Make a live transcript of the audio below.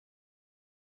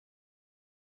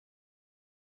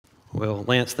Well,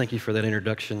 Lance, thank you for that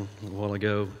introduction a while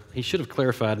ago. He should have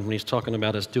clarified when he's talking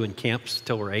about us doing camps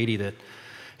till we're 80 that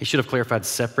he should have clarified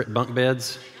separate bunk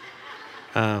beds.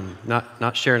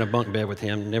 Not sharing a bunk bed with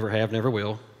him. Never have, never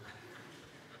will.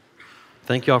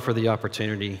 Thank y'all for the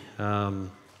opportunity.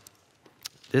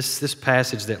 This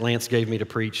passage that Lance gave me to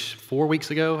preach 4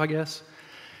 weeks ago, I guess,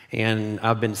 and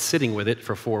I've been sitting with it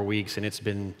for 4 weeks, and it's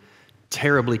been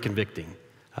terribly convicting.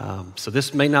 So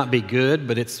this may not be good,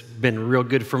 but it's been real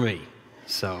good for me.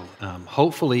 So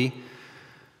hopefully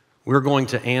we're going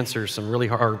to answer some really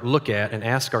hard, or look at and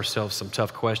ask ourselves some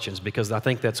tough questions, because I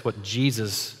think that's what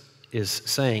Jesus is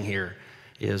saying here,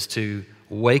 is to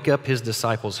wake up his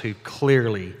disciples who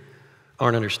clearly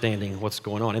aren't understanding what's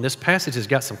going on. And this passage has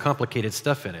got some complicated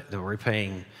stuff in it. We're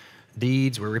repaying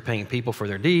deeds, we're repaying people for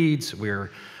their deeds.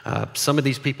 Some of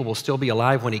these people will still be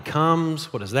alive when he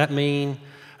comes. What does that mean?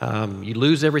 You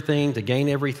lose everything to gain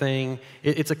everything.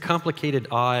 It's a complicated,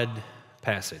 odd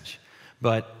passage,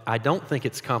 but I don't think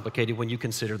it's complicated when you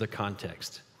consider the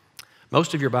context.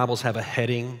 Most of your Bibles have a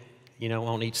heading,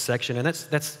 on each section, and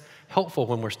that's helpful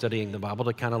when we're studying the Bible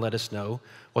to kind of let us know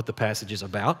what the passage is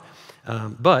about.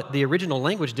 But the original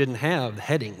language didn't have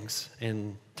headings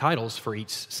and titles for each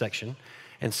section,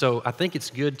 and so I think it's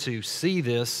good to see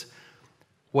this.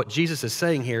 What Jesus is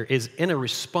saying here is in a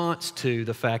response to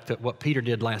the fact that what Peter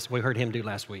did we heard him do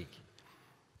last week,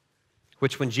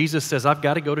 which when Jesus says, I've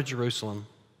got to go to Jerusalem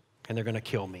and they're going to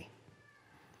kill me.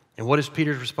 And what is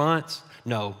Peter's response?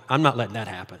 No, I'm not letting that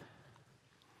happen.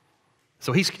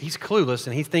 So he's clueless,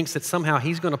 and he thinks that somehow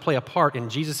he's going to play a part in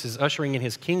Jesus' ushering in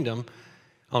his kingdom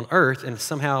on earth, and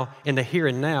somehow in the here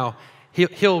and now,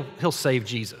 he'll save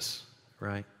Jesus,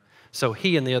 right? So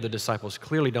he and the other disciples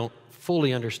clearly don't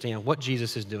fully understand what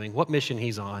Jesus is doing, what mission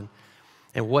he's on,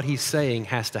 and what he's saying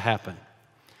has to happen.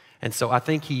 And so I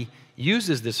think he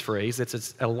uses this phrase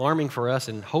that's alarming for us,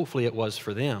 and hopefully it was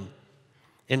for them,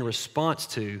 in response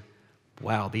to,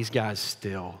 wow, these guys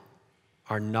still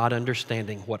are not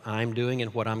understanding what I'm doing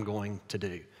and what I'm going to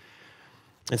do.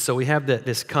 And so we have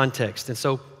this context. And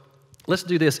so let's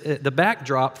do this. The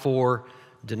backdrop for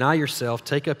deny yourself,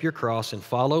 take up your cross, and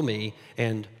follow me,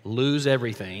 and lose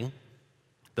everything,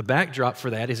 the backdrop for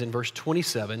that is in verse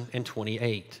 27 and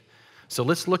 28. So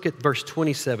let's look at verse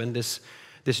 27, this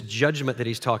judgment that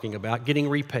he's talking about, getting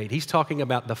repaid. He's talking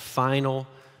about the final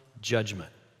judgment,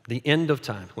 the end of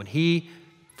time, when he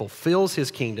fulfills his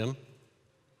kingdom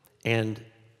and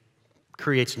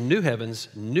creates new heavens,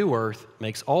 new earth,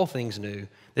 makes all things new.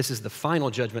 This is the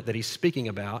final judgment that he's speaking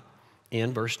about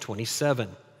in verse 27.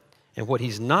 And what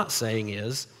he's not saying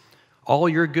is, all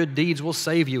your good deeds will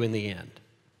save you in the end.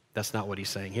 That's not what he's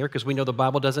saying here, because we know the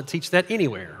Bible doesn't teach that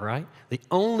anywhere, right? The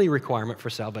only requirement for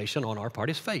salvation on our part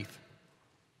is faith.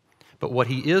 But what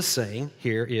he is saying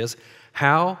here is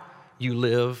how you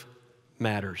live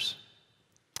matters.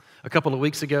 A couple of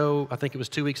weeks ago, I think it was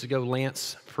 2 weeks ago,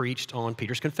 Lance preached on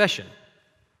Peter's confession.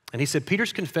 And he said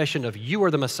Peter's confession of you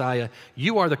are the Messiah,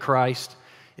 you are the Christ,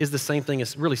 is the same thing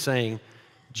as really saying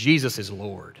Jesus is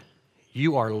Lord.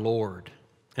 You are Lord.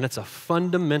 And it's a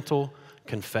fundamental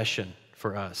confession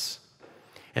for us.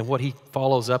 And what he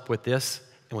follows up with this,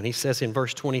 and when he says in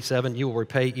verse 27, you will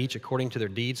repay each according to their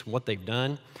deeds and what they've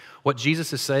done, what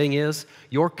Jesus is saying is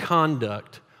your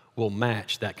conduct will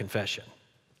match that confession.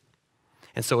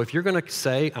 And so if you're going to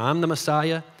say, I'm the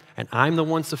Messiah, and I'm the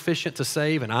one sufficient to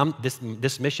save, and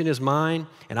this mission is mine,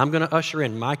 and I'm going to usher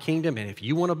in my kingdom, and if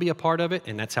you want to be a part of it,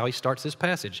 and that's how he starts this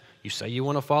passage, you say you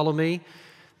want to follow me,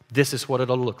 this is what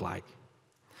it'll look like.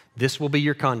 This will be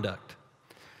your conduct.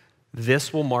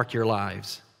 This will mark your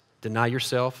lives. Deny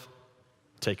yourself,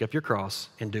 take up your cross,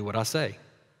 and do what I say.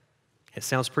 It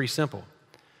sounds pretty simple.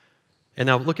 And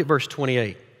now look at verse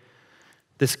 28.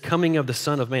 This coming of the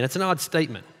Son of Man. It's an odd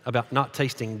statement about not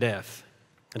tasting death.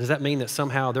 Does that mean that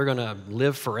somehow they're going to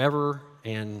live forever,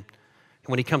 and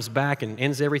when he comes back and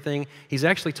ends everything? He's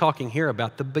actually talking here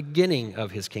about the beginning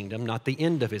of his kingdom, not the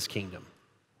end of his kingdom.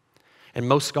 And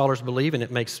most scholars believe, and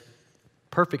it makes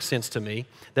perfect sense to me,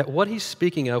 that what he's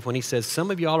speaking of when he says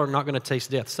some of y'all are not going to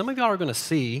taste death, some of y'all are going to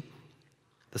see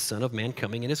the Son of Man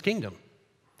coming in his kingdom.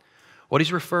 What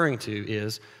he's referring to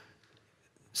is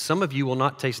some of you will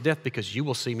not taste death because you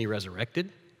will see me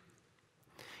resurrected.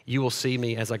 You will see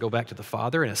me as I go back to the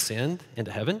Father and ascend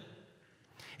into heaven.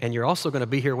 And you're also going to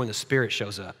be here when the Spirit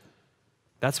shows up.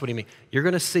 That's what he means. You're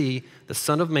going to see the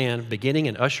Son of Man beginning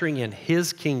and ushering in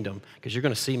his kingdom, because you're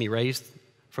going to see me raised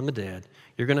from the dead.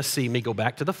 You're going to see me go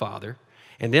back to the Father,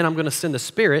 and then I'm going to send the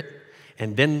Spirit,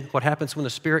 and then what happens when the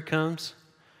Spirit comes?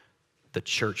 The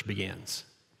church begins.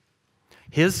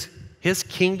 His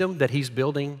kingdom that he's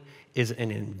building is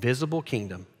an invisible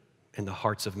kingdom in the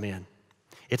hearts of men.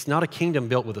 It's not a kingdom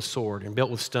built with a sword and built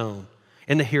with stone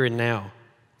in the here and now.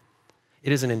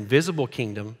 It is an invisible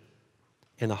kingdom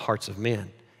in the hearts of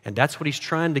men. And that's what he's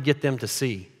trying to get them to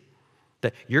see.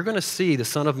 That you're going to see the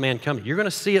Son of Man coming. You're going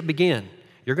to see it begin.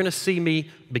 You're going to see me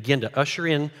begin to usher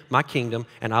in my kingdom,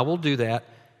 and I will do that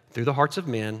through the hearts of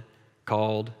men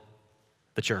called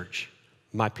the church,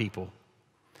 my people.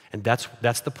 And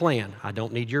that's the plan. I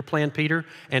don't need your plan, Peter.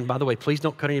 And by the way, please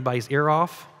don't cut anybody's ear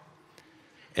off.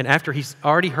 And after he's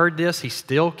already heard this, he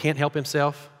still can't help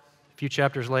himself a few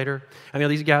chapters later. I mean,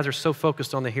 these guys are so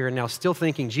focused on the here and now, still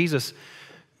thinking, Jesus,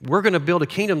 we're going to build a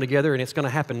kingdom together and it's going to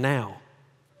happen now.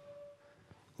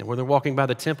 And when they're walking by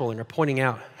the temple and they're pointing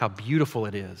out how beautiful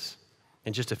it is,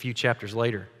 and just a few chapters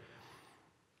later,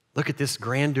 look at this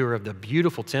grandeur of the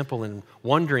beautiful temple and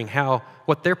wondering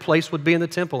what their place would be in the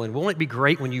temple. And won't it be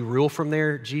great when you rule from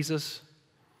there, Jesus?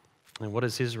 And what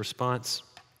is his response?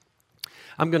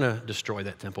 I'm going to destroy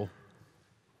that temple.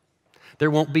 There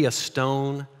won't be a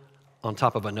stone on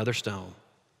top of another stone,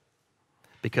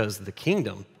 because the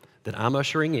kingdom that I'm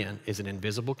ushering in is an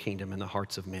invisible kingdom in the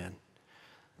hearts of men.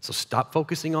 So stop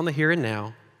focusing on the here and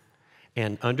now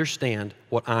and understand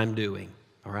what I'm doing,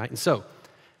 all right? And so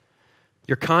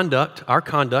our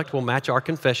conduct will match our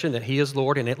confession that he is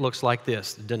Lord, and it looks like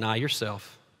this. Deny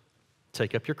yourself,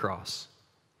 take up your cross,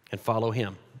 and follow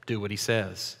him. Do what he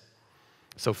says.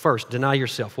 So first, deny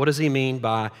yourself. What does he mean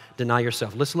by deny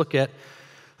yourself? Let's look at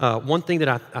one thing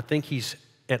that I think he's,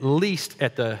 at least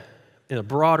in a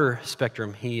broader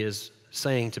spectrum, he is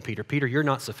saying to Peter, Peter, you're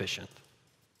not sufficient.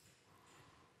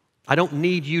 I don't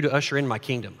need you to usher in my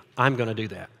kingdom. I'm going to do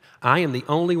that. I am the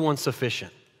only one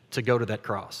sufficient to go to that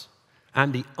cross.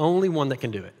 I'm the only one that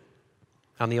can do it.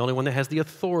 I'm the only one that has the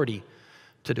authority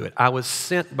to do it. I was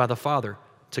sent by the Father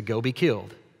to go be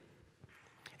killed.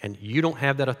 And you don't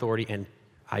have that authority, and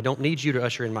I don't need you to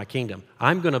usher in my kingdom.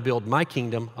 I'm going to build my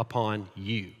kingdom upon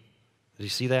you. Do you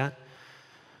see that?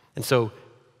 And so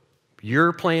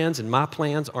your plans and my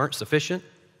plans aren't sufficient.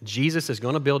 Jesus is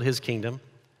going to build his kingdom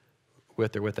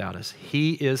with or without us.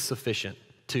 He is sufficient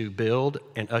to build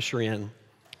and usher in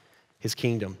his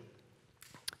kingdom.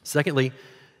 Secondly,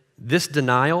 this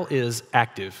denial is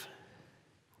active.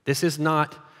 This is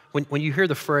not, when you hear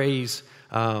the phrase,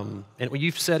 and when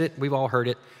you've said it, we've all heard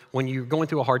it, when you're going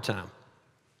through a hard time,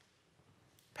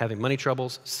 having money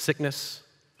troubles, sickness,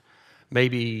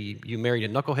 maybe you married a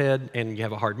knucklehead and you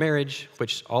have a hard marriage,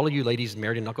 which all of you ladies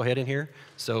married a knucklehead in here,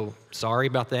 so sorry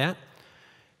about that.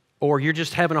 Or you're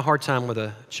just having a hard time with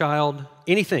a child,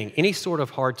 anything, any sort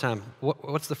of hard time.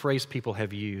 What's the phrase people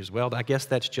have used? Well, I guess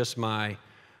that's just my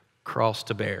cross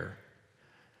to bear.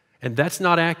 And that's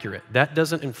not accurate. That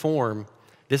doesn't inform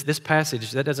this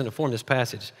passage. That doesn't inform this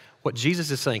passage. What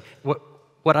Jesus is saying,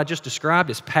 what I just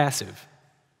described is passive,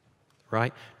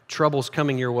 right? Troubles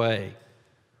coming your way,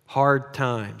 hard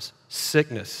times,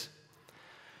 sickness.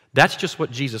 That's just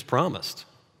what Jesus promised.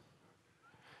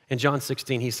 In John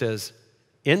 16, he says,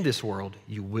 in this world,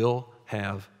 you will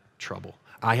have trouble.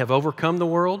 I have overcome the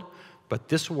world, but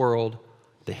this world,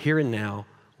 the here and now,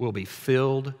 will be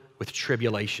filled with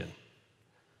tribulation.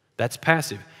 That's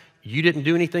passive. You didn't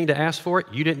do anything to ask for it.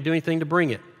 You didn't do anything to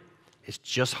bring it. It's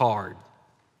just hard.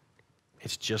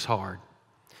 It's just hard.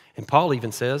 And Paul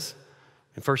even says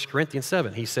in 1 Corinthians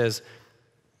 7, he says,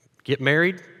 get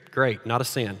married, great, not a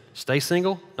sin. Stay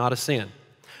single, not a sin.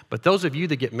 But those of you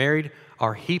that get married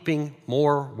are heaping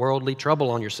more worldly trouble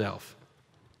on yourself.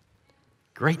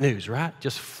 Great news, right?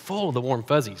 Just full of the warm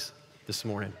fuzzies this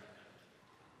morning.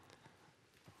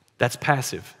 That's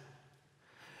passive.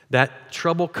 That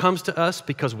trouble comes to us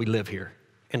because we live here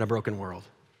in a broken world.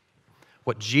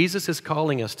 What Jesus is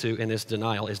calling us to in this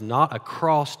denial is not a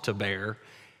cross to bear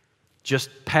just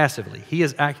passively. He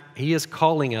is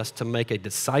calling us to make a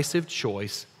decisive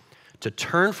choice to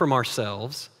turn from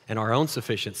ourselves and our own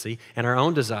sufficiency and our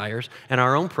own desires and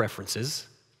our own preferences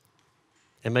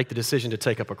and make the decision to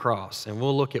take up a cross. And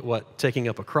we'll look at what taking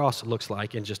up a cross looks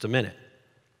like in just a minute.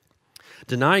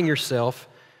 Denying yourself,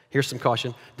 here's some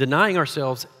caution, denying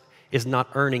ourselves is not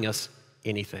earning us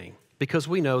anything, because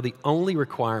we know the only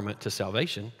requirement to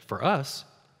salvation for us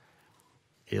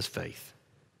is faith.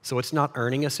 So it's not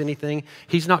earning us anything.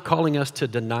 He's not calling us to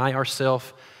deny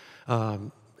ourselves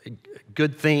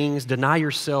good things, deny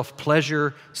yourself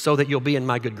pleasure so that you'll be in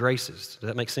my good graces. Does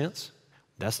that make sense?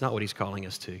 That's not what he's calling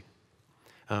us to.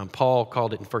 Paul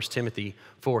called it in 1 Timothy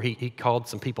 4. He called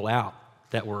some people out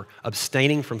that were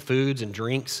abstaining from foods and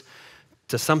drinks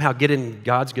to somehow get in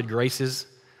God's good graces.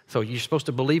 So you're supposed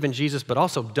to believe in Jesus, but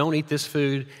also don't eat this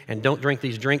food and don't drink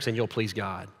these drinks and you'll please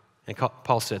God. And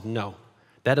Paul said, no,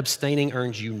 that abstaining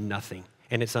earns you nothing.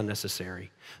 and it's unnecessary.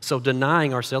 So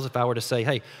denying ourselves, if I were to say,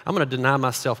 hey, I'm going to deny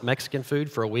myself Mexican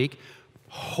food for a week,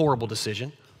 horrible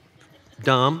decision,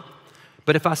 dumb.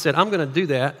 But if I said, I'm going to do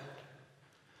that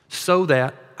so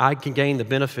that I can gain the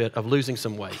benefit of losing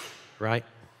some weight, right?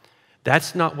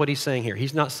 That's not what he's saying here.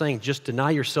 He's not saying just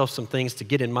deny yourself some things to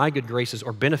get in my good graces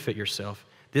or benefit yourself.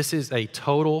 This is a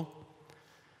total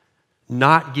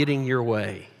not getting your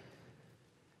way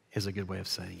is a good way of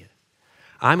saying it.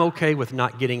 I'm okay with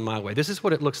not getting my way. This is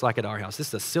what it looks like at our house. This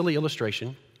is a silly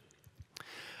illustration,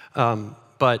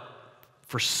 but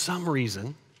for some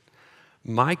reason,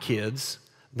 my kids,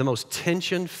 the most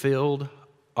tension-filled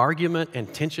argument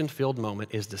and tension-filled moment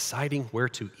is deciding where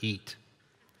to eat.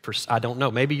 I don't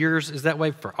know, maybe yours is that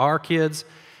way. For our kids,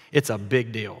 it's a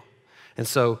big deal. And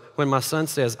so when my son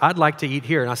says, I'd like to eat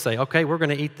here, and I say, okay, we're going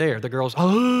to eat there, the girls,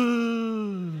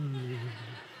 oh,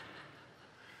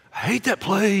 I hate that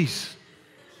place.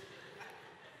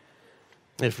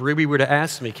 If Ruby were to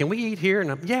ask me, can we eat here?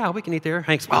 And yeah, we can eat there.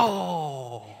 Hank's,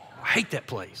 oh, I hate that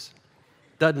place.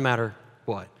 Doesn't matter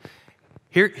what.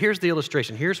 Here's the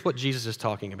illustration. Here's what Jesus is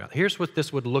talking about. Here's what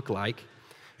this would look like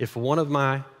if one of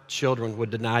my children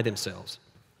would deny themselves.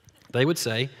 They would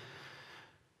say,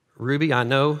 Ruby, I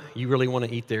know you really want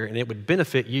to eat there, and it would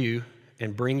benefit you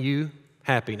and bring you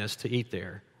happiness to eat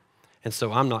there. And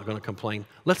so I'm not going to complain.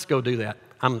 Let's go do that.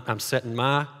 I'm setting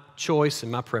my choice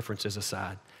and my preferences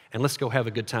aside, and let's go have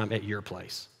a good time at your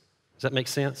place. Does that make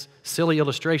sense? Silly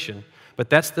illustration, but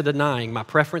that's the denying my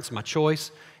preference, my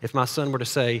choice. If my son were to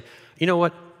say, you know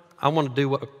what, I want to do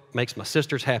what makes my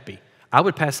sisters happy, I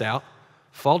would pass out,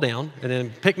 fall down, and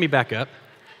then pick me back up,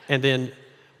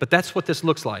 but that's what this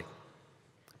looks like,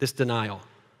 this denial.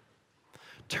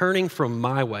 Turning from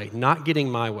my way, not getting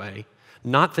my way,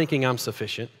 not thinking I'm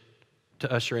sufficient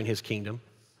to usher in his kingdom,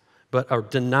 but our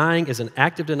denying is an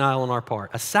active denial on our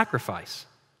part, a sacrifice.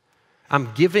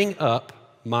 I'm giving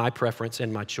up my preference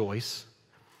and my choice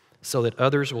so that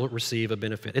others will receive a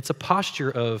benefit. It's a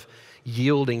posture of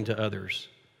yielding to others.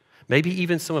 Maybe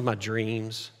even some of my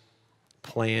dreams,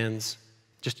 plans,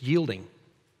 just yielding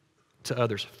to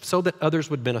others so that others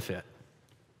would benefit.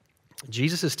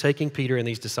 Jesus is taking Peter and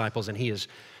these disciples and he is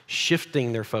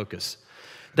shifting their focus.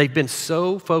 They've been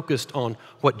so focused on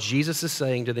what Jesus is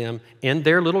saying to them in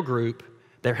their little group,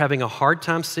 they're having a hard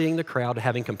time seeing the crowd,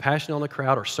 having compassion on the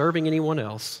crowd, or serving anyone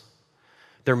else.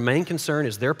 Their main concern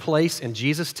is their place in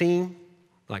Jesus' team.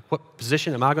 Like, what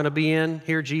position am I going to be in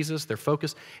here, Jesus? They're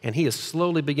focused. And he is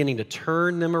slowly beginning to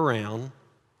turn them around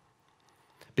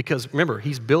because, remember,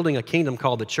 he's building a kingdom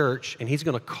called the church, and he's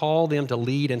going to call them to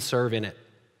lead and serve in it.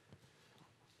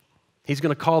 He's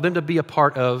going to call them to be a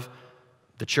part of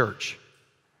the church,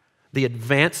 the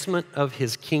advancement of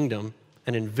his kingdom,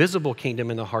 an invisible kingdom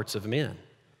in the hearts of men.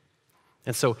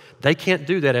 And so they can't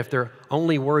do that if they're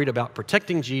only worried about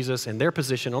protecting Jesus and their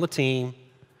position on the team.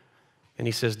 And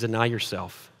he says, deny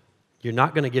yourself. You're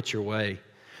not going to get your way.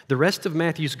 The rest of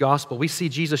Matthew's gospel, we see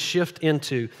Jesus shift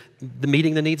into the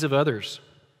meeting the needs of others.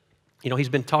 You know, he's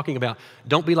been talking about,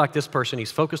 don't be like this person.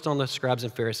 He's focused on the scribes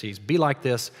and Pharisees. Be like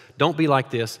this. Don't be like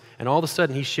this. And all of a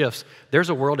sudden he shifts. There's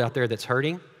a world out there that's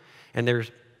hurting, and there's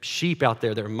sheep out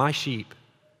there that are my sheep.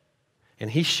 And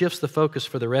he shifts the focus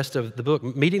for the rest of the book,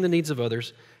 meeting the needs of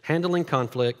others, handling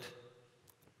conflict,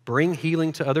 bring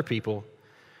healing to other people,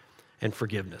 and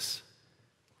forgiveness.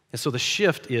 And so the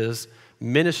shift is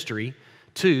ministry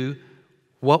to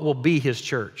what will be his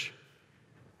church.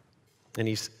 And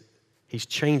he's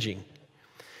changing.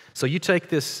 So you take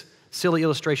this silly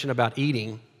illustration about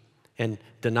eating and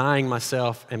denying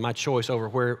myself and my choice over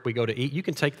where we go to eat. You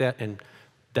can take that and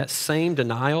that same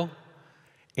denial,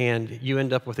 and you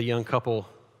end up with a young couple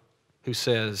who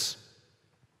says,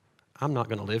 I'm not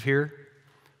going to live here.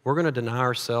 We're going to deny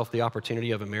ourselves the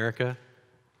opportunity of America.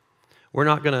 We're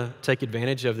not going to take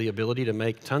advantage of the ability to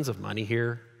make tons of money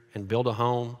here and build a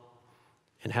home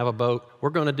and have a boat.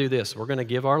 We're going to do this. We're going to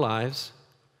give our lives,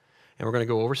 and we're going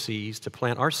to go overseas to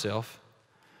plant ourselves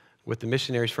with the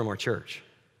missionaries from our church.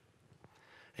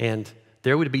 And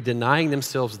they would be denying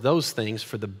themselves those things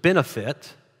for the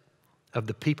benefit of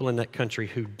the people in that country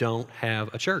who don't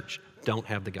have a church, don't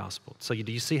have the gospel. So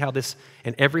do you see how this,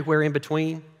 and everywhere in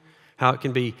between, how it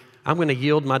can be, I'm going to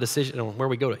yield my decision on where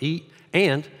we go to eat,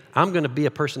 and I'm going to be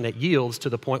a person that yields to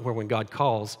the point where when God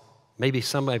calls, maybe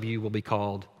some of you will be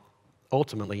called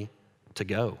ultimately to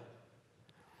go.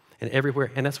 And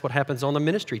everywhere, and that's what happens on the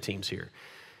ministry teams here.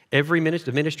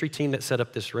 The ministry team that set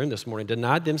up this room this morning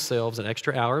denied themselves an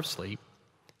extra hour of sleep,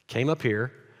 came up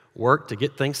here, worked to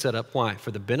get things set up. Why?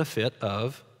 For the benefit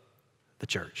of the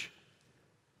church.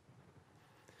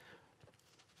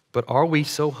 But are we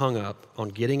so hung up on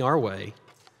getting our way,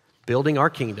 building our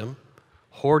kingdom,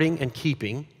 hoarding and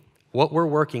keeping what we're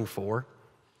working for,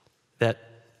 that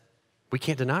we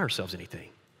can't deny ourselves anything.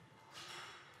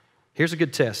 Here's a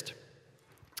good test.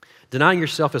 Denying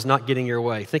yourself is not getting your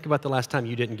way. Think about the last time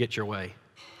you didn't get your way.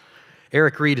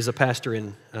 Eric Reed is a pastor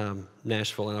in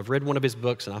Nashville, and I've read one of his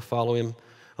books, and I follow him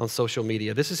on social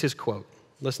media. This is his quote.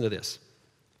 Listen to this.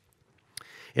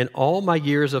 In all my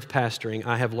years of pastoring,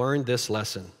 I have learned this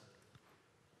lesson.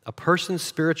 A person's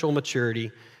spiritual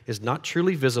maturity is not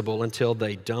truly visible until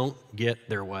they don't get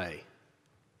their way.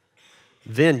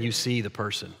 Then you see the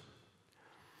person.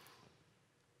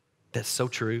 That's so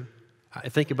true. I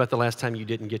think about the last time you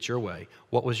didn't get your way.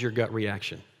 What was your gut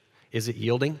reaction? Is it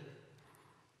yielding?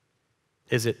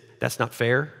 Is it, that's not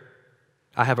fair?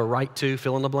 I have a right to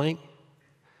fill in the blank?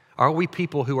 Are we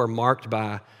people who are marked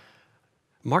by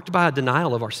a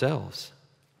denial of ourselves?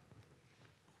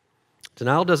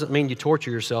 Denial doesn't mean you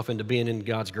torture yourself into being in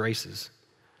God's graces.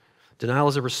 Denial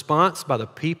is a response by the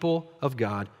people of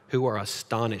God who are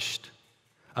astonished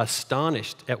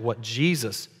at what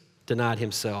Jesus denied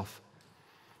himself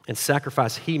and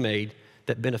sacrifice he made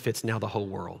that benefits now the whole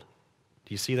world.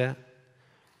 Do you see that?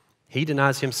 He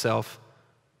denies himself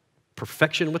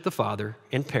perfection with the Father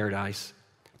in paradise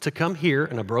to come here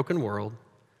in a broken world,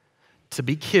 to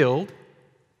be killed,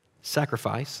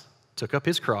 sacrifice, took up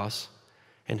his cross,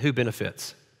 and who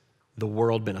benefits? The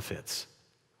world benefits.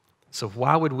 So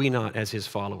why would we not, as his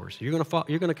followers? You're going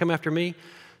to come after me?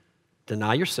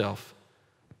 Deny yourself,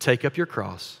 take up your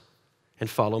cross, and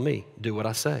follow me. Do what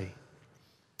I say.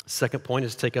 Second point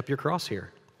is take up your cross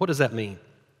here. What does that mean?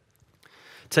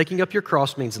 Taking up your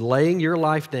cross means laying your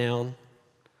life down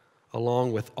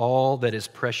along with all that is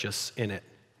precious in it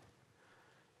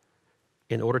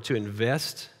in order to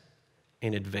invest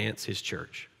and advance his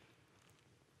church.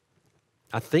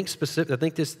 I think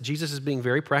Jesus is being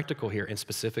very practical here and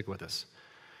specific with us.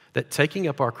 That taking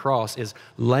up our cross is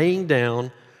laying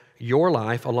down your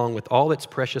life along with all that's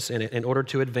precious in it in order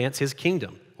to advance his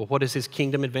kingdom. Well, what is his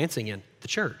kingdom advancing in? The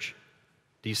church.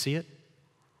 Do you see it?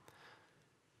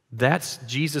 That's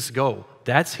Jesus' goal.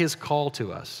 That's his call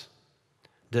to us.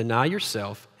 Deny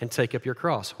yourself and take up your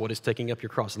cross. What is taking up your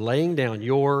cross? Laying down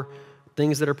your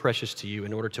things that are precious to you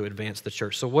in order to advance the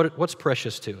church. So what's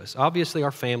precious to us? Obviously,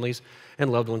 our families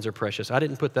and loved ones are precious. I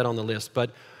didn't put that on the list,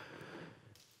 but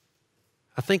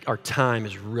I think our time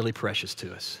is really precious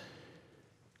to us.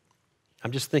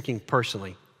 I'm just thinking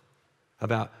personally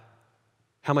about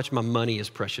how much my money is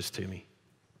precious to me,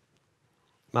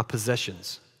 my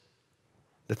possessions,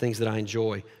 the things that I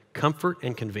enjoy, comfort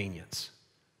and convenience.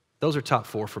 Those are top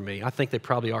 4 for me. I think they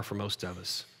probably are for most of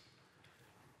us.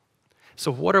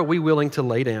 So what are we willing to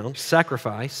lay down,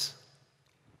 sacrifice,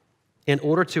 in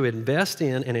order to invest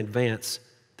in and advance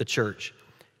the church,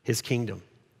 his kingdom?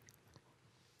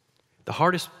 The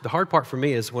hard part for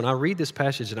me is when I read this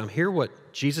passage and I hear what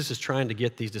Jesus is trying to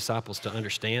get these disciples to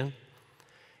understand,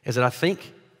 is that I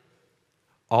think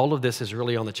all of this is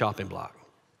really on the chopping block.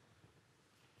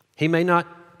 He may not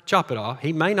chop it off,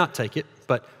 he may not take it,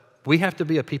 but we have to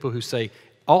be a people who say,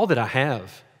 all that I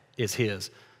have is his.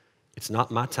 It's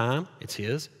not my time, it's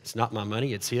his. It's not my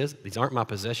money, it's his. These aren't my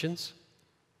possessions.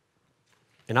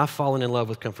 And I've fallen in love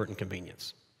with comfort and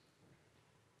convenience.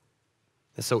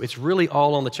 And so it's really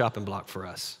all on the chopping block for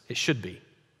us. It should be.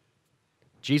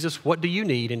 Jesus, what do you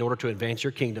need in order to advance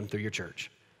your kingdom through your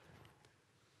church?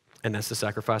 And that's the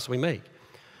sacrifice we make.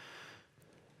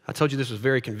 I told you this was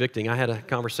very convicting. I had a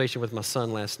conversation with my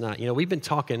son last night. You know, we've been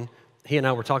talking, he and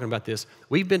I were talking about this.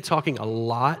 We've been talking a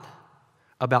lot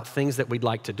about things that we'd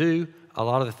like to do, a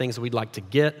lot of the things that we'd like to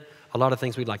get, a lot of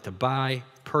things we'd like to buy,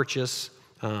 purchase,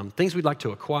 things we'd like to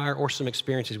acquire, or some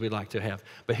experiences we'd like to have.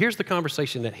 But here's the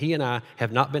conversation that he and I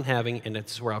have not been having, and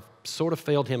it's where I've sort of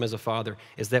failed him as a father,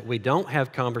 is that we don't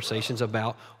have conversations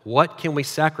about what can we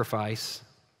sacrifice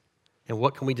and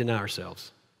what can we deny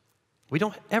ourselves. We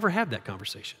don't ever have that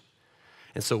conversation.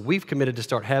 And so we've committed to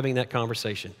start having that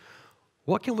conversation.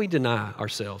 What can we deny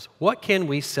ourselves? What can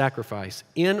we sacrifice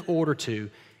in order to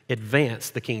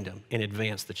advance the kingdom and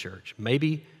advance the church?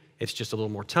 Maybe it's just a little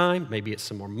more time. Maybe it's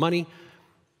some more money.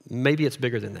 Maybe it's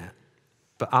bigger than that.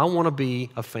 But I want to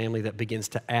be a family that begins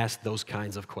to ask those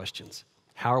kinds of questions.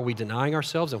 How are we denying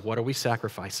ourselves and what are we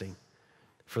sacrificing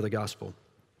for the gospel?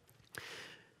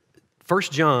 1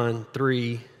 John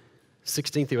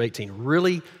 3:16 through 18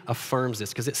 really affirms this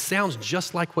because it sounds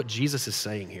just like what Jesus is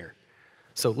saying here.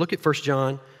 So look at 1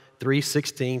 John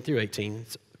 3:16 through 18.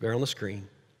 It's there on the screen.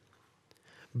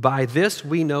 By this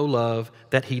we know love,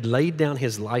 that he laid down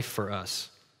his life for us.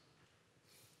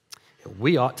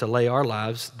 We ought to lay our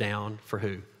lives down for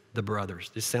who? The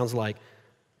brothers. This sounds like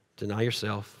deny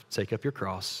yourself, take up your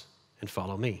cross, and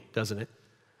follow me, doesn't it?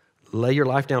 Lay your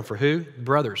life down for who?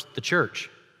 Brothers, the church.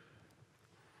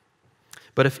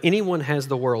 But if anyone has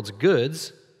the world's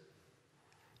goods,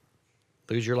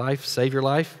 lose your life, save your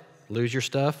life, lose your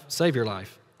stuff, save your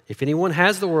life. If anyone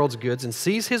has the world's goods and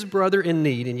sees his brother in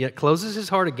need and yet closes his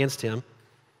heart against him,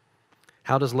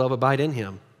 how does love abide in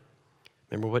him?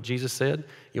 Remember what Jesus said?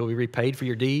 You'll be repaid for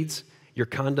your deeds. Your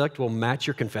conduct will match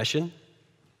your confession.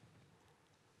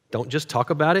 Don't just talk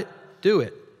about it, do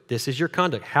it. This is your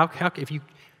conduct. If you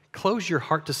close your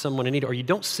heart to someone in need, or you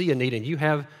don't see a need and you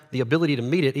have the ability to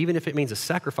meet it, even if it means a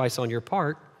sacrifice on your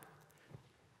part,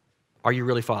 are you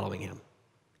really following him?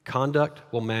 Conduct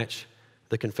will match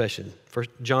the confession. First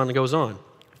John goes on.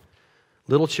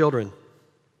 Little children,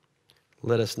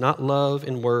 let us not love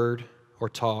in word or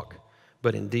talk,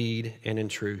 but in deed and in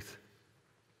truth.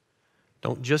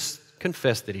 Don't just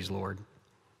confess that he's Lord.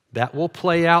 That will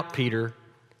play out, Peter,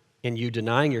 in you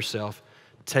denying yourself,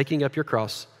 taking up your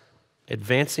cross,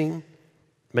 advancing,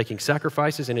 making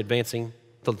sacrifices, and advancing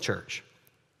the church,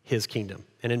 his kingdom,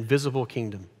 an invisible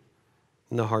kingdom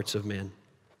in the hearts of men.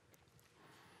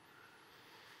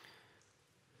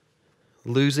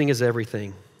 Losing is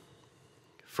everything.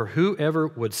 For whoever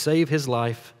would save his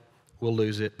life will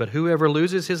lose it, but whoever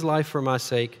loses his life for my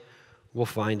sake will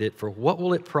find it. For what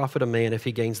will it profit a man if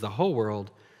he gains the whole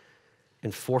world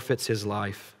and forfeits his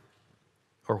life?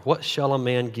 Or what shall a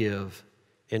man give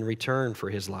in return for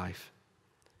his life?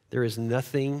 There is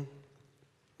nothing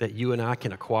that you and I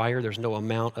can acquire. There's no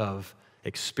amount of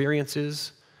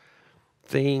experiences,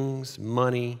 things,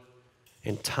 money,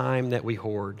 and time that we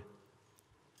hoard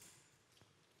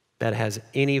that has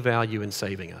any value in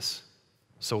saving us.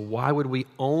 So why would we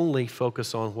only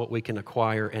focus on what we can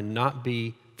acquire and not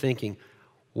be thinking,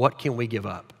 what can we give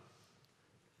up?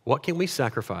 What can we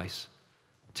sacrifice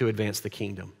to advance the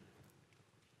kingdom?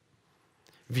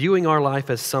 Viewing our life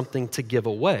as something to give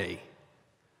away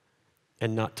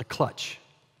and not to clutch.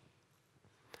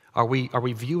 Are we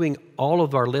viewing all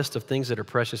of our list of things that are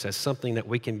precious as something that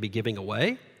we can be giving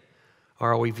away?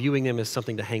 Or are we viewing them as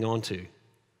something to hang on to?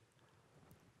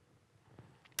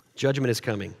 Judgment is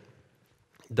coming.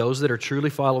 Those that are truly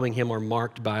following him are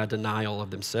marked by a denial of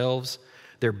themselves.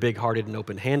 They're big-hearted and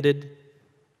open-handed.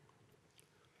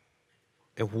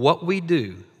 And what we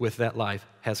do with that life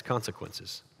has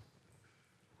consequences.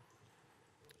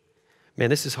 Man,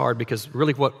 this is hard because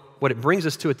really what it brings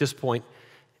us to at this point,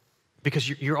 because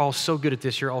you're all so good at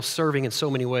this, you're all serving in so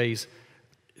many ways,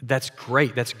 that's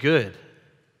great, that's good.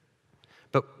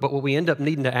 But what we end up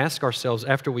needing to ask ourselves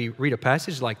after we read a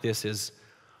passage like this is,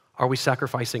 are we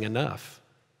sacrificing enough?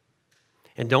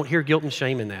 And don't hear guilt and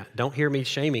shame in that. Don't hear me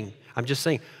shaming. I'm just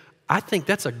saying, I think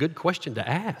that's a good question to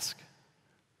ask.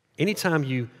 Anytime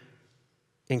you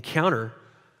encounter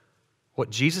what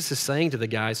Jesus is saying to the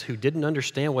guys who didn't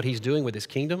understand what he's doing with his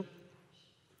kingdom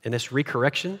and this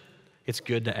recorrection, it's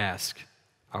good to ask,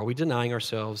 are we denying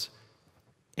ourselves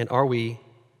and are we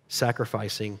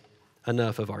sacrificing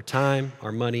enough of our time,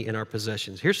 our money, and our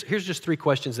possessions? Here's just 3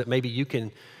 questions that maybe you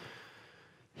can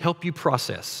help you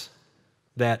process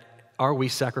that. Are we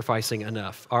sacrificing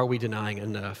enough? Are we denying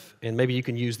enough? And maybe you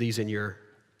can use these in your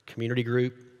community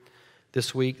group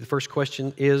this week. The first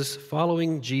question is,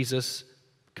 following Jesus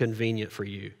convenient for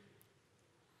you?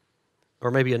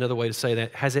 Or maybe another way to say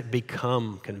that, has it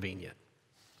become convenient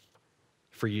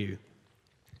for you?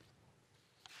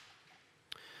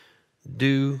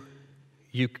 Do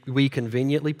we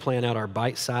conveniently plan out our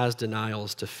bite-sized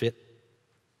denials to fit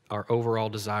our overall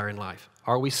desire in life?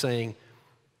 Are we saying,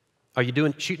 are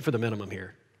you shooting for the minimum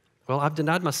here? Well, I've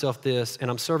denied myself this, and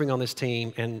I'm serving on this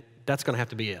team, and that's going to have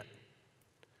to be it.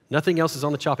 Nothing else is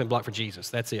on the chopping block for Jesus.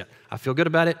 That's it. I feel good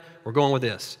about it. We're going with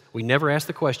this. We never ask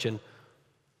the question,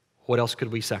 what else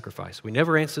could we sacrifice? We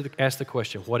never ask the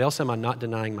question, what else am I not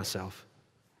denying myself?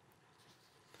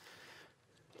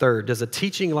 Third, does a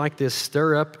teaching like this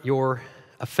stir up your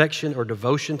affection or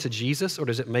devotion to Jesus, or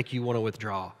does it make you want to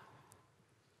withdraw?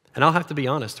 And I'll have to be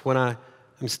honest, when I'm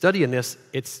studying this,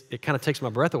 it kind of takes my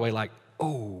breath away, like,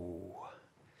 oh,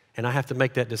 and I have to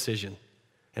make that decision.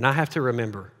 And I have to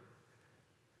remember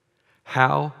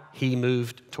how he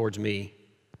moved towards me,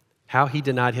 how he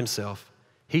denied himself.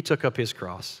 He took up his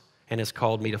cross and has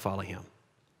called me to follow him.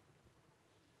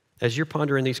 As you're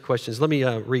pondering these questions, let me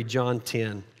read John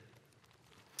 10.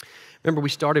 Remember, we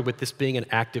started with this being an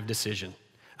active decision,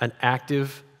 an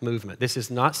active movement. This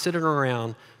is not sitting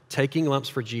around taking lumps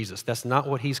for Jesus. That's not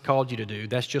what he's called you to do.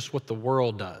 That's just what the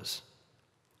world does.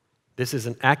 This is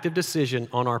an active decision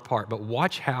on our part. But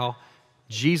watch how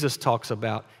Jesus talks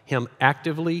about him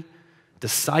actively,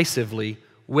 decisively,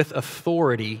 with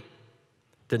authority,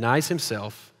 denies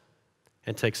himself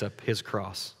and takes up his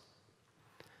cross.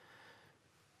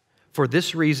 For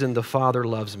this reason the Father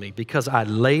loves me, because I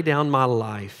lay down my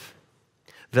life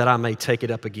that I may take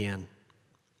it up again.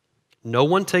 No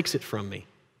one takes it from me,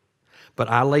 but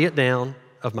I lay it down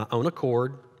of my own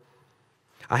accord.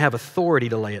 I have authority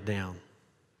to lay it down,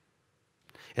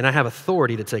 and I have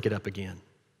authority to take it up again.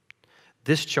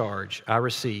 This charge I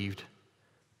received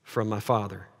from my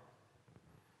Father.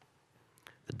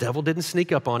 The devil didn't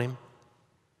sneak up on him.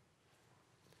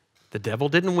 The devil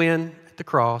didn't win at the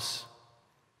cross.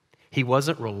 He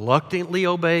wasn't reluctantly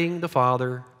obeying the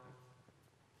Father.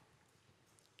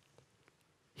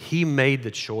 He made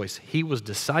the choice. He was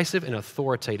decisive and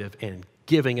authoritative in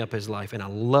giving up his life. And I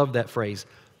love that phrase,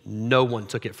 no one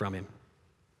took it from him.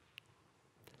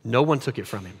 No one took it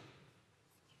from him.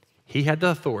 He had the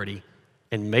authority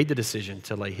and made the decision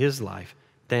to lay his life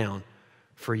down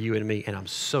for you and me, and I'm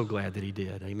so glad that he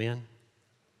did. Amen?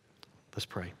 Let's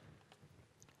pray.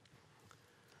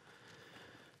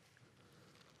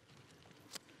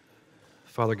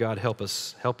 Father God, help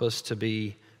us. Help us to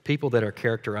be people that are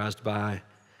characterized by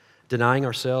denying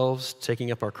ourselves,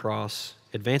 taking up our cross,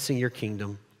 advancing your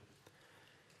kingdom.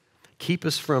 Keep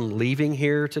us from leaving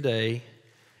here today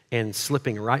and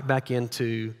slipping right back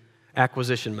into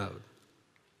acquisition mode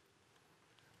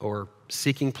or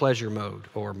seeking pleasure mode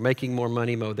or making more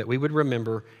money mode, that we would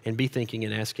remember and be thinking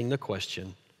and asking the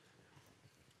question,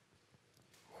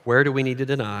 where do we need to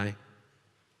deny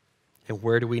and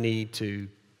where do we need to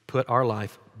put our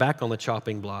life back on the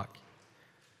chopping block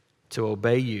to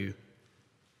obey you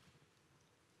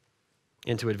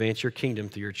and to advance your kingdom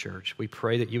through your church? We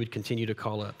pray that you would continue to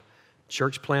call up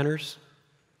church planners,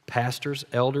 pastors,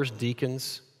 elders,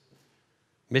 deacons,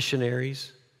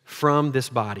 missionaries from this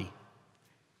body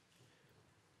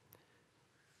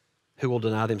who will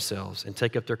deny themselves and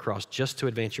take up their cross just to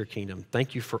advance your kingdom.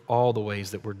 Thank you for all the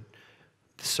ways that the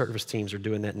service teams are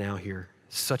doing that now here.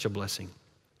 Such a blessing.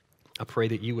 I pray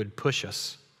that you would push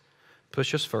us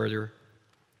further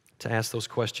to ask those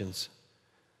questions,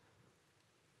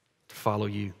 to follow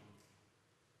you.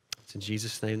 It's in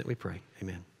Jesus' name that we pray.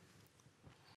 Amen.